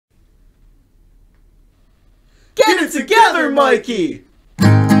Get it together, Mikey!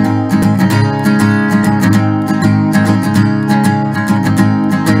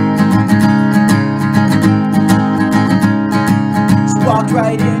 She walked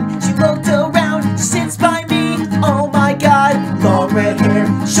right in, she looked around, she sits by me, oh my god. Long red hair,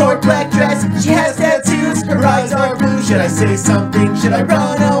 short black dress, she has tattoos, her eyes are blue. Should I say something? Should I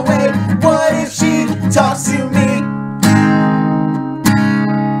run away? What if she talks to me?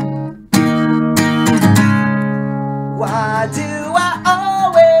 Why do I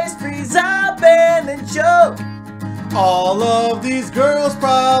always freeze up and then choke? All of these girls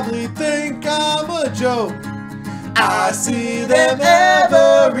probably think I'm a joke. I see them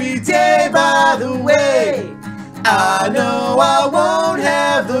every day, by the way. I know I won't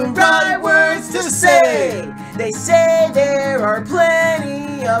have the right words to say. They say there are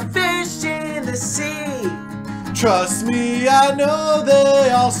plenty of fish in the sea. Trust me, I know they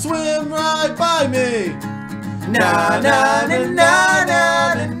all swim right by me. Na na na na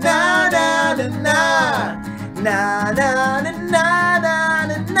na na na na na na na na na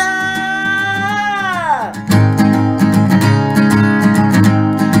na na.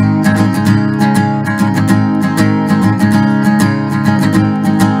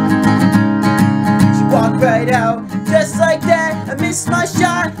 She walked right out, just like that. I missed my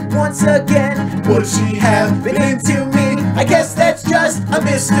shot once again. Would she have been into me? I guess that's just a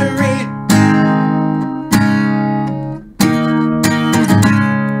mystery.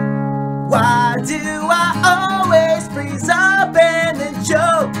 Why do I always freeze up and then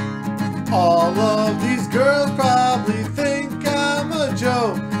choke? All of these girls probably think I'm a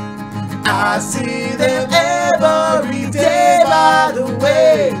joke. I see them every day, by the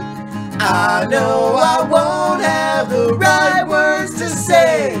way. I know I won't have the right words to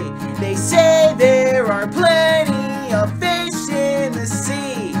say. They say there are plenty of fish in the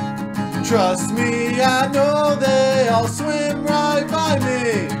sea. Trust me, I know they all swim right by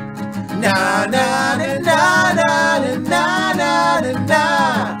me. Na na na na na na na na na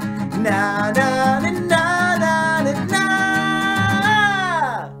na na na na na na.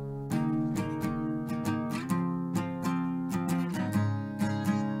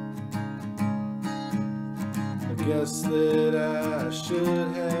 I guess that I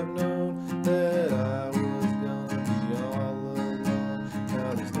should have known that I was gonna be all alone.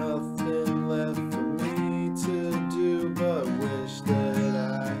 Now there's nothing left for me to do but wish that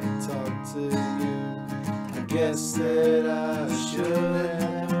I had talked to you. I guess that I should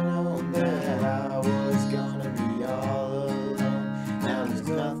have known that I was gonna be all alone. Now there's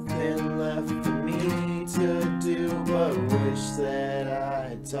nothing left for me to do but wish that I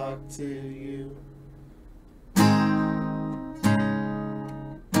had talked to you.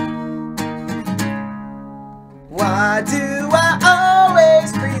 Why do I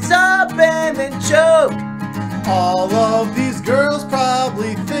always freeze up and then choke? All of these girls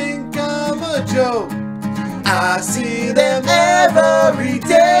probably think I'm a joke. I see them every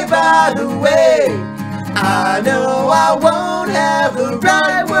day, by the way. I know I won't have the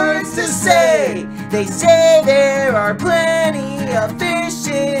right words to say. They say there are plenty of fish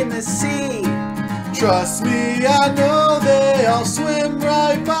in the sea. Trust me, I know they all swim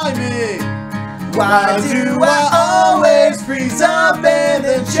right by me. Why do I always freeze up and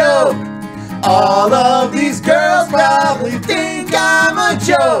then choke? All of these girls probably think I'm a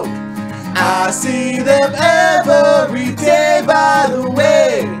joke. I see them every day, by the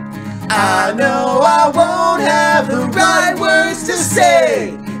way. I know I won't have the right words to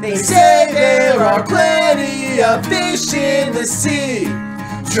say. They say there are plenty of fish in the sea.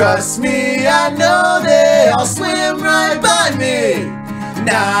 Trust me, I know they all swim right by me.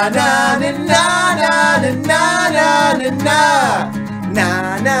 Na na na na na na na na na na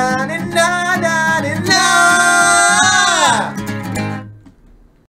na na na.